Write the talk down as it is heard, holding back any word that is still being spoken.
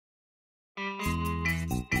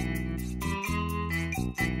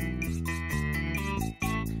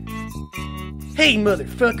Hey,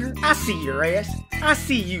 motherfucker, I see your ass. I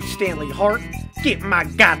see you, Stanley Hart. Get my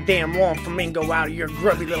goddamn lawn flamingo out of your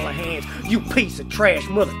grubby little hands, you piece of trash,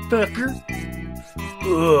 motherfucker.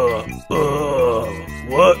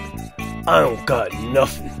 What? I don't got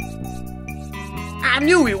nothing. I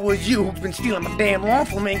knew it was you who's been stealing my damn lawn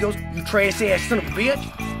flamingos, you trash-ass son of a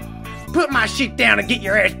bitch. Put my shit down and get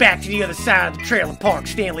your ass back to the other side of the trailer park,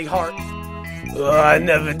 Stanley Hart. I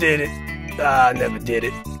never did it. I never did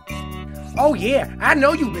it. Oh yeah, I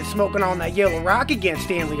know you've been smoking on that yellow rock again,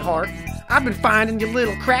 Stanley Hart. I've been finding your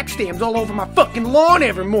little crack stems all over my fucking lawn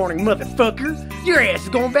every morning, motherfucker. Your ass is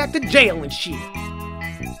going back to jail and shit.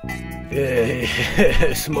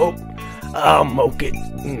 Smoke? I'll moke it.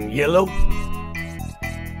 Yellow?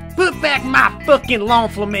 Put back my fucking lawn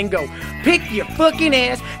flamingo. Pick your fucking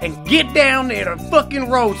ass and get down there to the fucking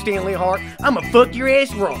road, Stanley Hart. I'ma fuck your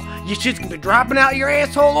ass raw. Your shit's gonna be dropping out your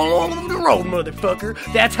asshole all over the road, motherfucker.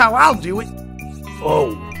 That's how I'll do it.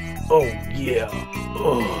 Oh yeah.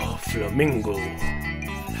 Oh, Flamingo.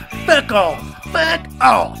 Fuck off. Fuck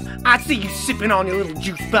off. I see you sipping on your little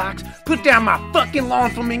juice box. Put down my fucking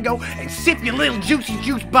lawn flamingo and sip your little juicy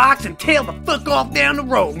juice box and tail the fuck off down the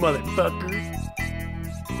road, motherfucker.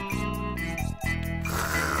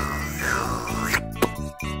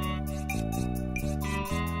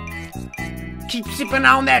 Keep sipping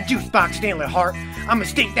on that juice box, Stanley Hart. I'ma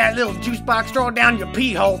stick that little juice box straw down your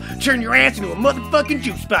pee hole, turn your ass into a motherfucking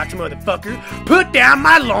juice box, motherfucker. Put down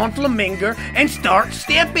my lawn flamingo and start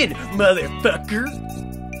stepping, motherfucker.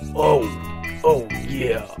 Oh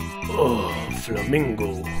yeah. Oh,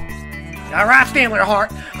 Flamingo. Alright, Stanley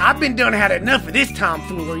Hart, I've been done had enough of this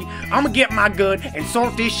tomfoolery. I'ma get my gun and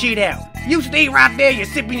sort this shit out. You stay right there, you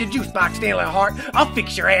sipping your juice box, Stanley Hart. I'll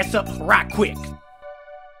fix your ass up right quick.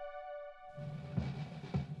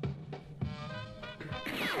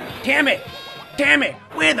 Damn it,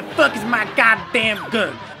 where the fuck is my goddamn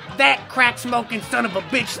gun? That crack-smoking son of a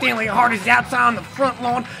bitch Stanley Hart is outside on the front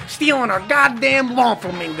lawn stealing our goddamn lawn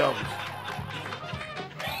flamingos.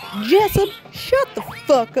 Jessub, shut the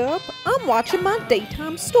fuck up. I'm watching my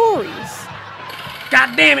daytime stories.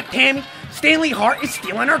 God damn it, Tammy. Stanley Hart is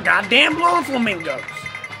stealing our goddamn lawn flamingos.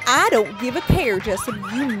 I don't give a care, Jessub.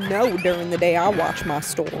 You know during the day I watch my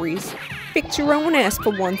stories. Fix your own ass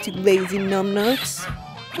for once, you lazy numbnuts.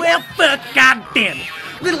 Well, fuck, goddamn it.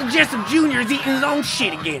 Little Jessub Jr. is eating his own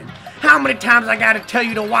shit again. How many times I gotta tell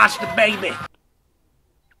you to watch the baby?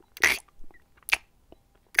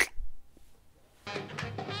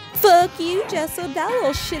 Fuck you, Jessub. That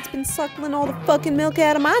little shit's been suckling all the fucking milk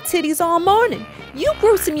out of my titties all morning. You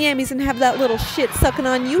grow some yammies and have that little shit sucking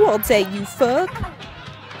on you all day, you fuck.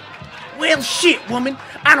 Well, shit, woman.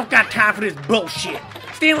 I don't got time for this bullshit.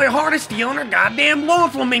 Stanley Hart is stealing our goddamn lawn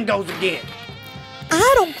flamingos again.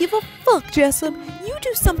 I don't give a fuck, Jessub. You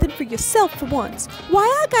do something for yourself for once. Why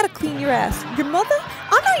I gotta clean your ass? Your mother?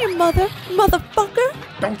 I'm not your mother, motherfucker.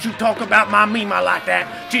 Don't you talk about my Mima like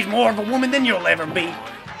that. She's more of a woman than you'll ever be.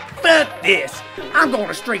 Fuck this. I'm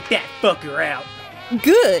gonna straight that fucker out.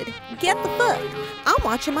 Good. Get the fuck. I'm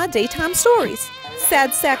watching my daytime stories.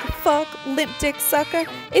 Sad sack of fuck, limp dick sucker.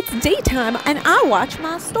 It's daytime and I watch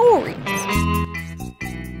my stories.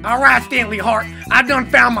 Alright, Stanley Hart, I done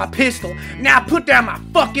found my pistol. Now put down my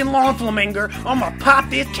fucking lawn flamingo. I'ma pop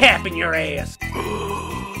this cap in your ass.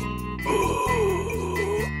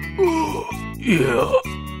 Yeah.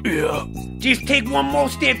 Just take one more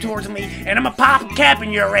step towards me, and I'ma pop a cap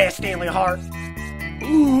in your ass, Stanley Hart.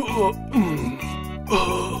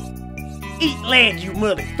 Eat lead, you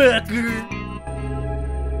motherfucker.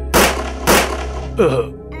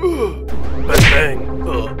 Bang.